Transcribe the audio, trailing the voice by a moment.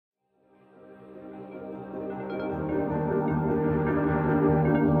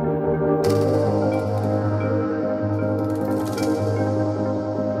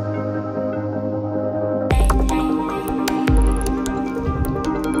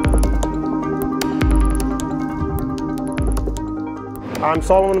I'm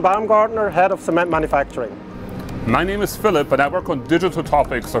Solomon Baumgartner, Head of Cement Manufacturing. My name is Philip and I work on digital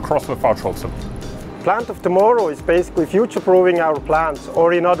topics across LafargeHolcim. Plant of Tomorrow is basically future-proofing our plants,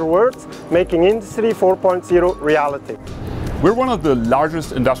 or in other words, making Industry 4.0 reality. We're one of the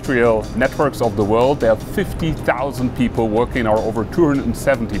largest industrial networks of the world. There are 50,000 people working in our over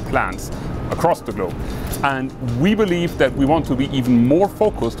 270 plants across the globe. And we believe that we want to be even more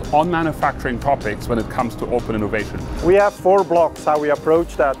focused on manufacturing topics when it comes to open innovation. We have 4 blocks how we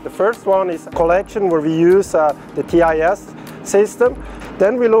approach that. The first one is a collection where we use the TIS system.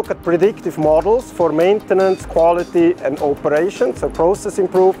 Then we look at predictive models for maintenance, quality and operation, so process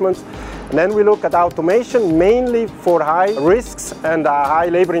improvements. And then we look at automation mainly for high risks and high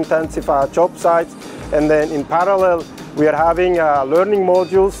labor intensive job sites. And then in parallel we are having learning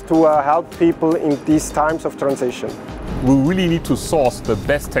modules to help people in these times of transition. We really need to source the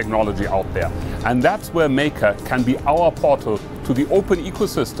best technology out there. And that's where Maker can be our portal to the open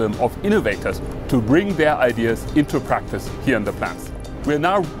ecosystem of innovators to bring their ideas into practice here in the plants. We're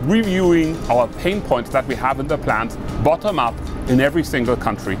now reviewing our pain points that we have in the plants, bottom up, in every single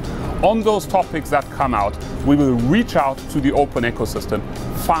country. On those topics that come out, we will reach out to the open ecosystem,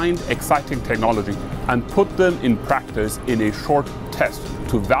 find exciting technology, and put them in practice in a short test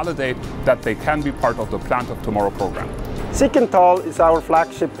to validate that they can be part of the Plant of Tomorrow program. Sickenthal is our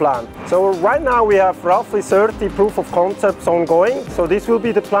flagship plant. So right now we have roughly 30 proof of concepts ongoing. So this will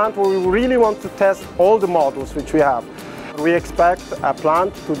be the plant where we really want to test all the models which we have. We expect a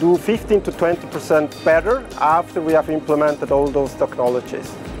plant to do 15 to 20% better after we have implemented all those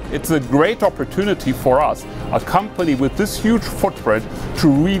technologies. It's a great opportunity for us, a company with this huge footprint, to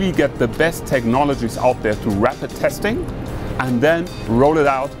really get the best technologies out there to rapid testing and then roll it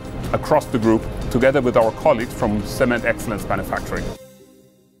out across the group together with our colleagues from Cement Excellence Manufacturing.